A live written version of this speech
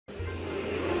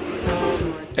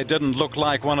It didn't look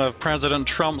like one of President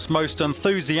Trump's most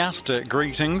enthusiastic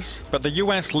greetings, but the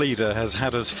US leader has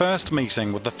had his first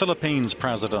meeting with the Philippines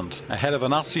president ahead of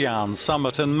an ASEAN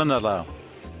summit in Manila.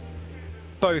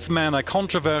 Both men are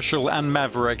controversial and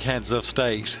maverick heads of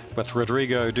state, with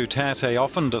Rodrigo Duterte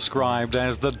often described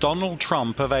as the Donald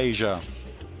Trump of Asia.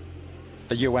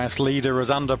 The US leader is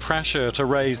under pressure to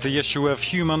raise the issue of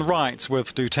human rights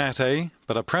with Duterte,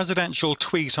 but a presidential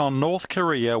tweet on North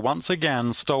Korea once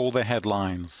again stole the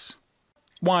headlines.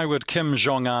 "Why would Kim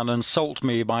Jong-un insult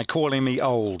me by calling me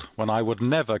old when I would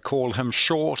never call him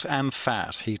short and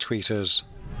fat?" he tweeted.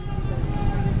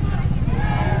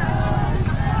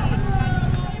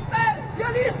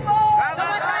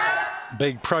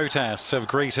 Big protests have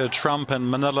greeted Trump in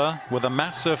Manila with a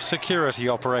massive security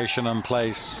operation in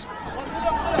place.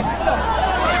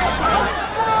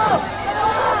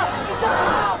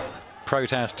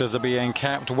 Protesters are being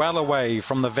kept well away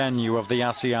from the venue of the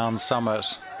ASEAN summit.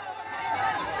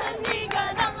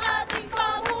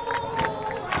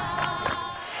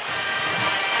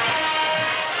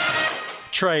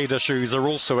 Trade issues are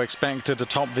also expected to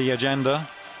top the agenda.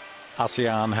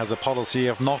 ASEAN has a policy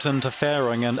of not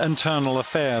interfering in internal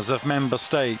affairs of member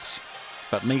states,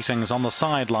 but meetings on the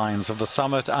sidelines of the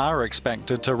summit are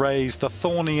expected to raise the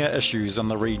thornier issues in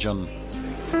the region.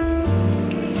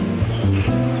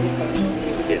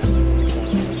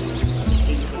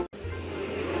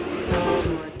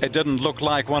 It didn't look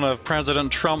like one of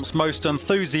President Trump's most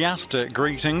enthusiastic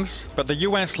greetings, but the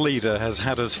US leader has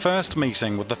had his first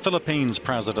meeting with the Philippines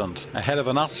president ahead of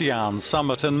an ASEAN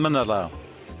summit in Manila.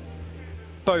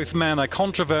 Both men are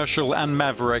controversial and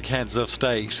maverick heads of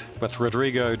state, with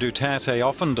Rodrigo Duterte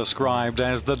often described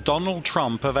as the Donald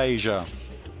Trump of Asia.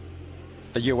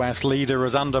 The US leader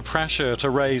is under pressure to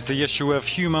raise the issue of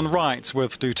human rights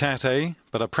with Duterte,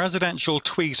 but a presidential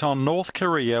tweet on North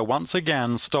Korea once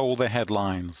again stole the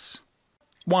headlines.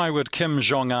 "Why would Kim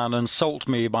Jong-un insult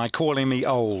me by calling me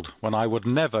old when I would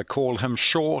never call him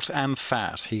short and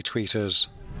fat?" he tweeted.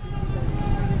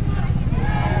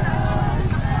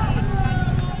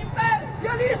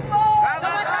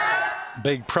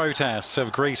 Big protests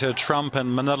have greeted Trump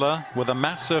in Manila with a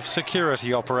massive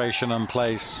security operation in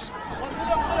place.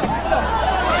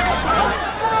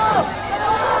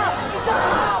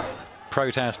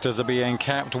 Protesters are being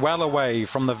kept well away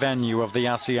from the venue of the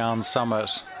ASEAN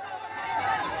summit.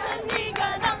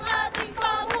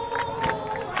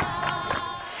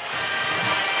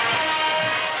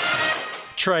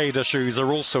 Trade issues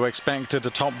are also expected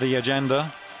to top the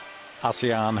agenda.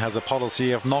 ASEAN has a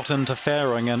policy of not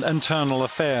interfering in internal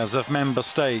affairs of member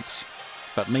states,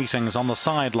 but meetings on the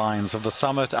sidelines of the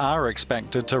summit are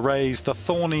expected to raise the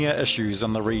thornier issues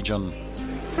in the region.